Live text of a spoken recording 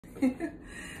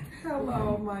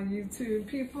Hello, my YouTube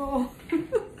people.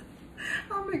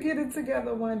 I'm gonna get it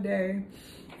together one day.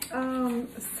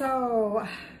 So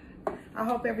I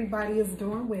hope everybody is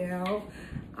doing well.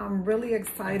 I'm really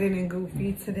excited and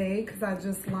goofy today because I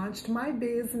just launched my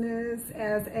business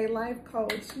as a life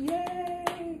coach.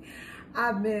 Yay!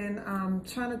 I've been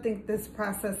trying to think this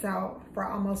process out for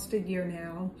almost a year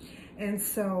now. And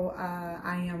so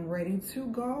I am ready to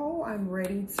go. I'm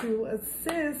ready to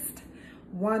assist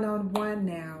one-on-one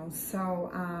now.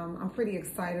 So I'm pretty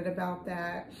excited about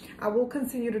that. I will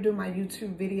continue to do my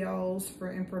YouTube videos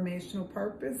for informational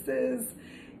purposes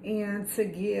and to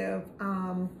give,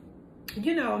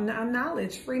 you know,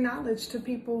 knowledge, free knowledge to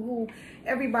people who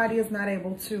everybody is not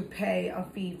able to pay a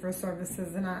fee for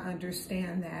services, and I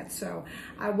understand that. So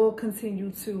I will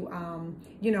continue to,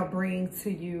 you know, bring to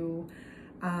you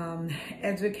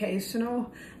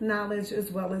educational knowledge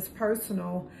as well as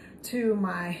personal to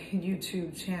my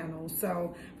YouTube channel.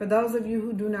 So for those of you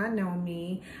who do not know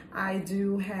me, I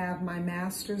do have my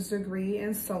master's degree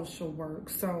in social work.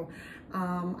 So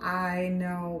I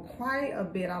know quite a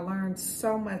bit. I learned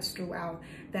so much throughout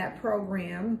that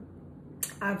program.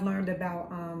 I've learned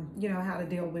about, you know, how to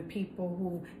deal with people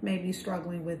who may be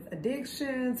struggling with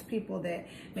addictions, people that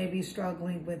may be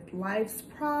struggling with life's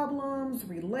problems,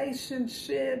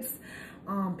 relationships,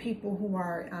 people who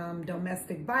are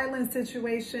domestic violence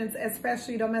situations,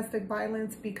 especially domestic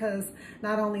violence, because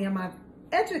not only am I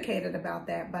educated about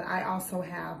that, but I also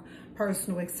have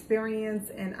personal experience,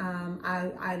 and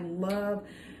I love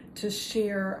to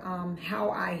share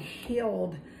how I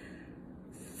healed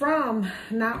from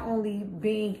not only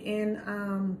being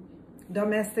in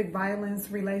domestic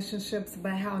violence relationships,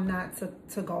 but how not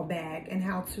to go back and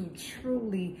how to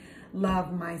truly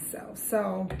love myself.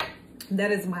 So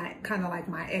that is my kind of like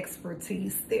my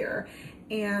expertise there.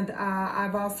 And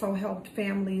I've also helped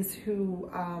families who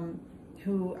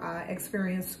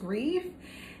experience grief.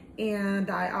 And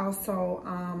I also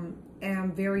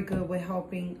am very good with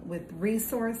helping with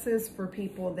resources for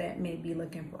people that may be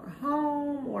looking for a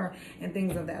home and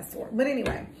things of that sort. But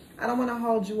anyway, I don't want to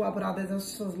hold you up with all this.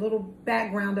 Just a little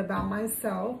background about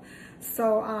myself.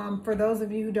 So for those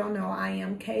of you who don't know, I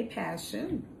am K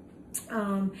Passion.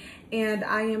 And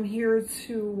I am here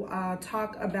to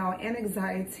talk about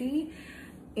anxiety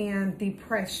and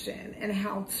depression and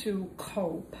how to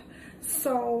cope.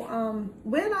 So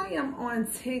when I am on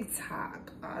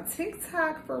TikTok,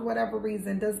 TikTok for whatever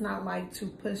reason does not like to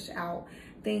push out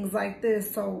things like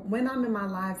this. So when I'm in my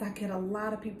lives, I get a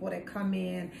lot of people that come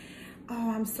in,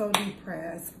 oh, I'm so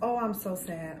depressed. Oh, I'm so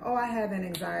sad. Oh, I have an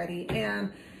anxiety.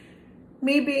 And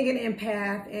me being an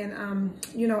empath and,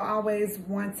 you know, always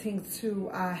wanting to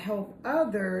help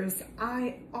others,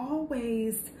 I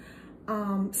always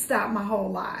stop my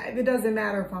whole life. It doesn't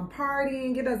matter if I'm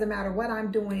partying. It doesn't matter what I'm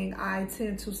doing. I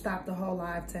tend to stop the whole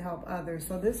life to help others.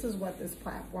 So this is what this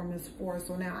platform is for.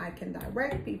 So now I can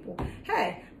direct people.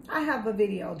 Hey, I have a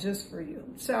video just for you.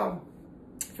 So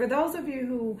for those of you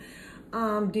who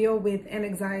deal with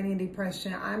anxiety and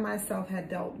depression, I myself had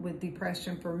dealt with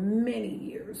depression for many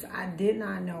years. I did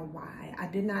not know why. I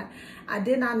did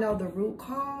not know the root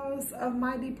cause of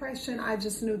my depression. I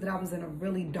just knew that I was in a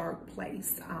really dark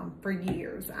place for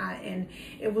years. And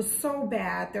it was so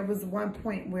bad. There was one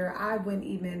point where I wouldn't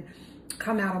even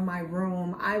come out of my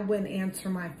room. I wouldn't answer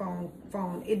my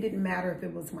phone. It didn't matter if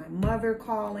it was my mother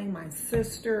calling, my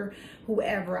sister,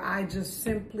 whoever. I just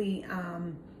simply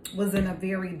was in a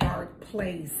very dark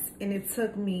place, and it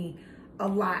took me a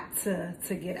lot to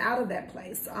get out of that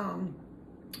place.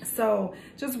 So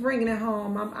just bringing it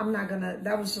home, I'm not gonna,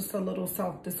 that was just a little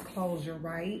self-disclosure,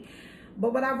 right?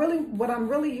 But what I'm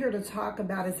really here to talk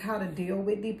about is how to deal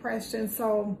with depression.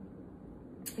 So,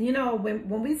 you know,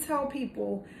 when we tell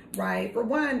people, right, for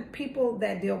one, people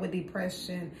that deal with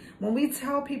depression, when we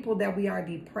tell people that we are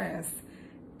depressed,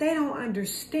 they don't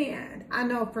understand. I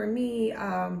know for me,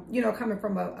 you know, coming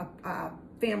from a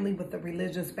family with a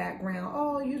religious background,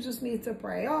 oh, you just need to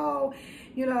pray. Oh,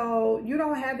 you know, you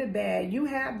don't have it bad. You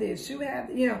have this, you have,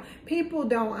 you know, people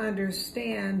don't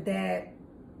understand that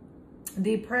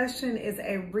depression is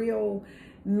a real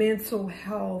mental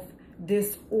health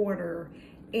disorder.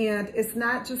 And it's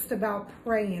not just about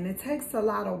praying. It takes a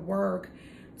lot of work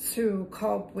to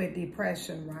cope with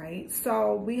depression, right?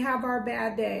 So we have our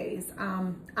bad days.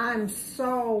 I'm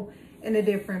so in a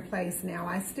different place now.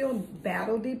 I still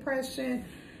battle depression,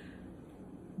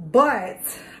 but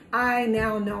I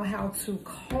now know how to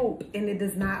cope, and it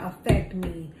does not affect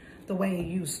me the way it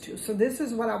used to. So this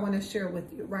is what I want to share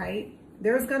with you, right?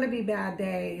 There's going to be bad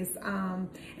days.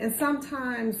 And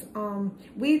sometimes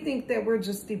we think that we're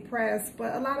just depressed,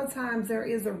 but a lot of times there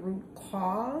is a root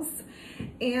cause.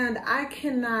 And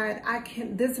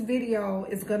this video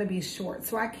is going to be short,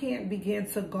 so I can't begin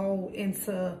to go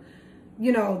into,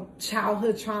 you know,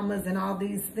 childhood traumas and all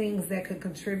these things that could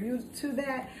contribute to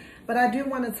that. But I do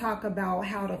want to talk about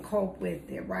how to cope with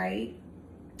it, right?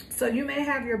 So you may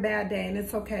have your bad day, and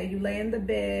it's okay. You lay in the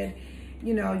bed,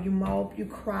 you know, you mope, you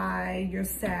cry, you're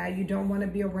sad, you don't want to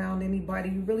be around anybody,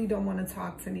 you really don't want to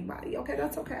talk to anybody. Okay,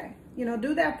 that's okay. You know,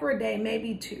 do that for a day,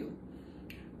 maybe two.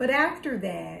 But after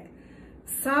that,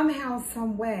 somehow,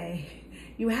 some way,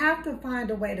 you have to find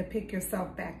a way to pick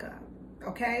yourself back up.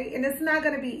 Okay, and it's not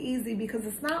going to be easy, because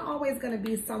it's not always going to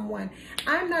be someone.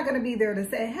 I'm not going to be there to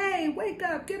say, hey, wake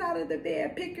up, get out of the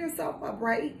bed, pick yourself up,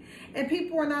 right? And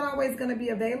people are not always going to be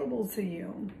available to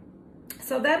you.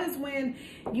 So that is when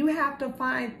you have to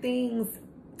find things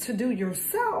to do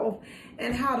yourself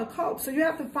and how to cope. So you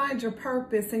have to find your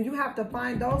purpose, and you have to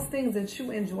find those things that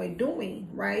you enjoy doing,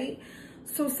 right?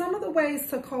 So some of the ways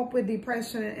to cope with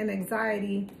depression and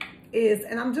anxiety is,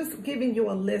 and I'm just giving you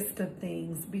a list of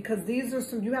things, because these are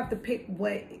some, you have to pick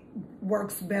what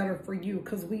works better for you,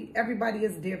 because everybody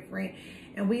is different,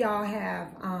 and we all have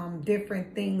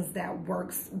different things that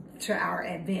works to our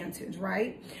advantage,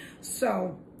 right?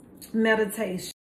 So meditation.